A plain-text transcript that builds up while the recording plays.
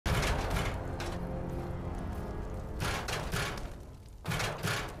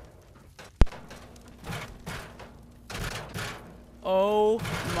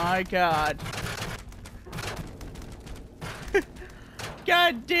my god.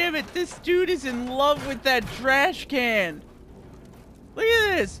 God damn it, this dude is in love with that trash can. Look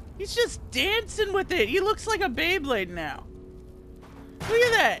at this. He's just dancing with it. He looks like a Beyblade now. Look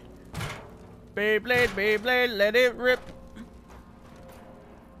at that. Beyblade, Beyblade, let it rip.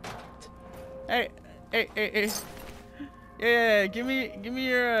 Hey, hey, hey, hey. Yeah, give me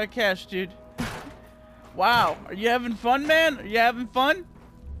your cash, dude. Wow, are you having fun, man? Are you having fun?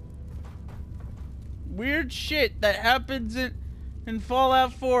 Weird shit that happens in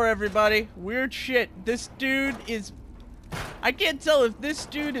Fallout 4, everybody. Weird shit. This dude is... I can't tell if this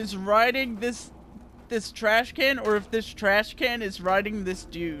dude is riding this trash can or if this trash can is riding this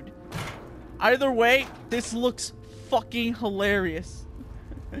dude. Either way, this looks fucking hilarious.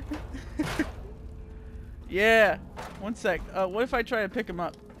 Yeah. One sec. What if I try to pick him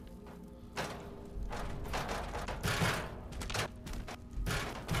up?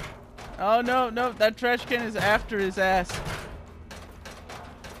 Oh, no, no. That trash can is after his ass.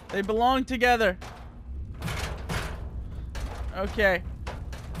 They belong together. Okay.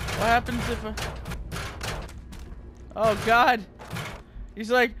 What happens if I... Oh, God.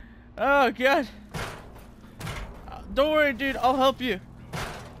 He's like... Oh, God. Don't worry, dude. I'll help you.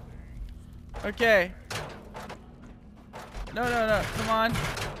 Okay. No, no, no. Come on.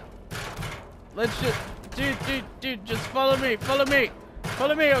 Let's just... Dude, just follow me. Follow me.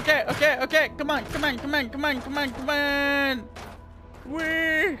 Follow me. Okay, okay, okay. Come on, come on, come on, come on, come on, come on.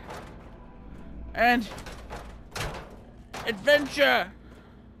 Whee! And... adventure!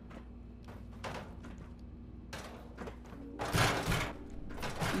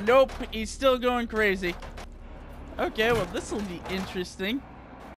 Nope, he's still going crazy. Okay, well, this will be interesting.